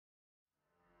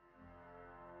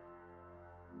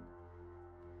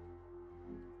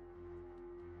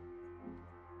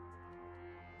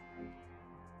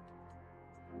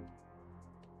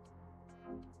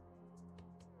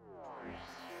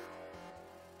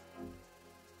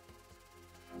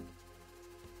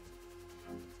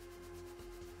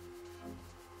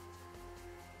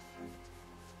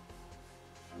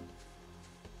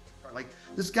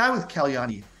this guy with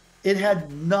Kalyani, it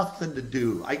had nothing to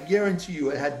do. I guarantee you,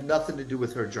 it had nothing to do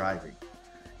with her driving.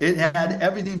 It had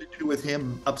everything to do with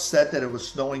him upset that it was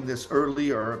snowing this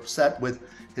early, or upset with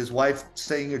his wife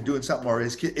saying or doing something, or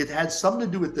his kid. It had something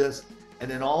to do with this.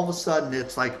 And then all of a sudden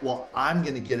it's like, well, I'm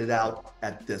going to get it out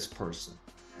at this person.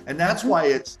 And that's why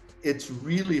it's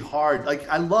really hard. Like,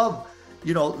 I love,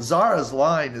 Zara's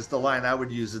line is the line I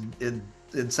would use in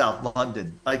South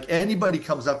London. Like, anybody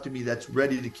comes up to me that's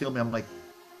ready to kill me, I'm like,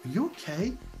 are you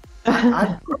okay?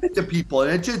 I run into people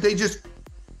and they just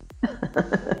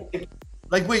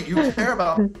like, wait, you care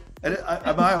about, and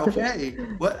am I okay?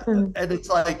 What? And it's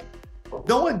like,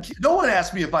 no one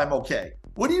asked me if I'm okay.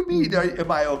 What do you mean,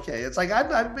 am I okay? It's like,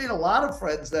 I've made a lot of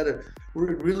friends that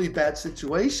were in really bad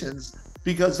situations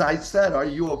because I said, are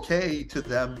you okay, to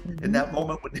them in that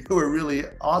moment when they were really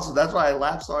awesome. That's why I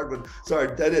laughed so hard when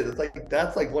Sarah did it. It's like,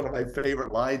 that's like one of my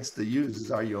favorite lines to use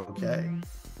is, are you okay?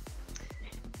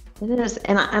 It is.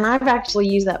 And I've actually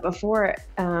used that before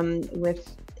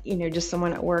with, just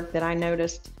someone at work that I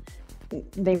noticed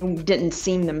they didn't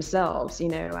seem themselves,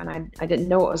 and I didn't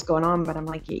know what was going on, but I'm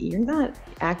like, you're not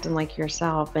acting like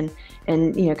yourself. And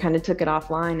kind of took it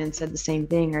offline and said the same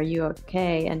thing. Are you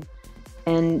okay? And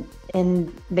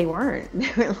they weren't.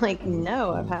 They were like,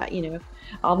 no, I've had,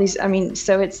 all these,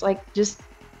 so it's like just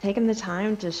taking the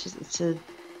time to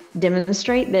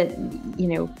demonstrate that,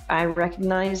 I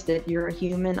recognize that you're a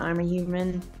human, I'm a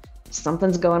human,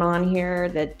 something's going on here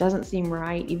that doesn't seem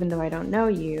right, even though I don't know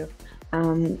you.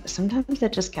 Sometimes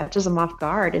that just catches them off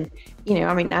guard. And,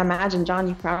 I imagine, John,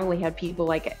 you probably had people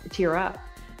like tear up,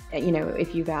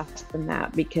 if you've asked them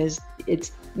that, because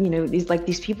it's,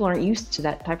 these people aren't used to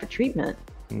that type of treatment.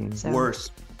 So.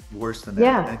 Worse than that.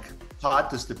 Yeah. And taught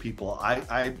this to people.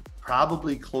 I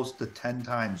probably close to 10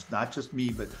 times, not just me,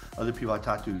 but other people I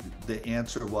talked to, the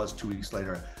answer was 2 weeks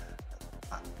later,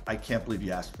 I can't believe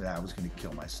you asked me that. I was going to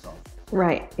kill myself.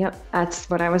 Right. Yep. That's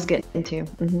what I was getting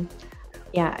to.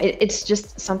 Yeah. It's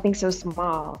just something so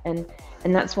small. And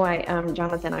that's why,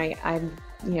 Jonathan, I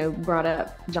brought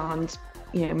up John's,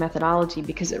 methodology,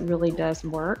 because it really does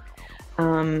work.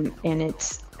 And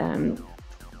it's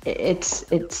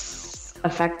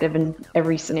effective in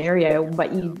every scenario,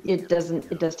 but it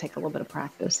does take a little bit of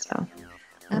practice. So.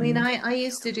 I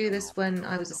used to do this when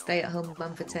I was a stay-at-home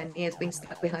mum for 10 years, being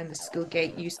stuck behind the school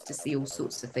gate, used to see all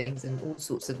sorts of things and all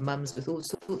sorts of mums with all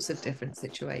sorts of different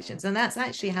situations. And that's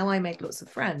actually how I make lots of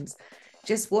friends,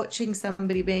 just watching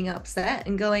somebody being upset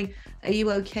and going, are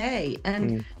you okay?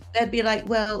 And they'd be like,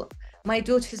 well, my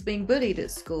daughter's being bullied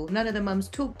at school. None of the mums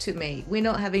talk to me. We're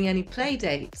not having any play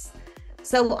dates.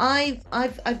 So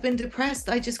I've been depressed.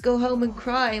 I just go home and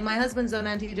cry. My husband's on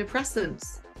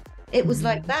antidepressants. It was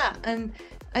like that. And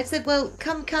I said, well,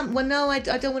 come. Well, no, I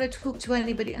don't want to talk to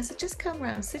anybody. I said, just come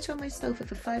around, sit on my sofa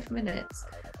for 5 minutes.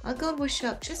 I'll go and wash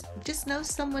up. Just know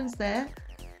someone's there.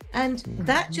 And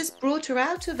that just brought her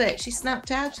out of it. She snapped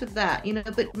out of that,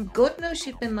 but God knows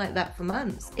she'd been like that for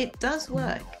months. It does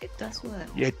work. It does work.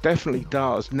 Yeah, it definitely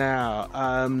does. Now,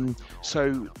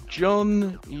 so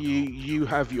John, you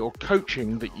have your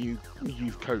coaching that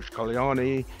you've coached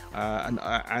Kalyani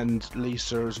and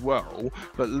Lisa as well.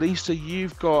 But Lisa,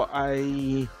 you've got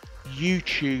a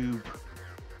YouTube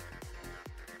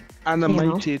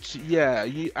animated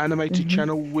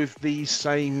channel with these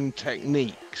same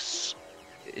techniques.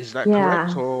 Is that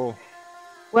correct? Or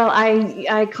well,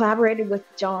 I collaborated with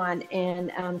John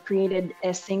and created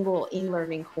a single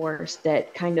e-learning course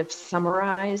that kind of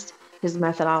summarized his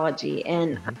methodology.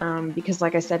 And because,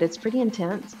 like I said, it's pretty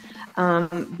intense,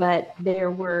 but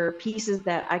there were pieces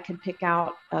that I could pick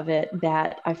out of it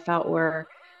that I felt were,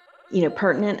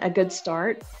 pertinent, a good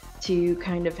start to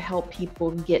kind of help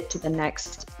people get to the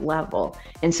next level.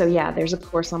 And so, there's a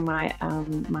course on my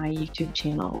my YouTube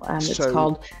channel. It's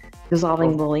called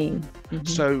Dissolving Bullying.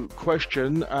 So,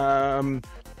 question,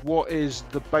 what is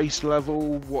the base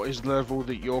level? What is the level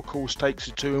that your course takes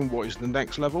you to, and what is the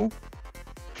next level?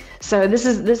 So this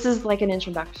is like an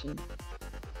introduction.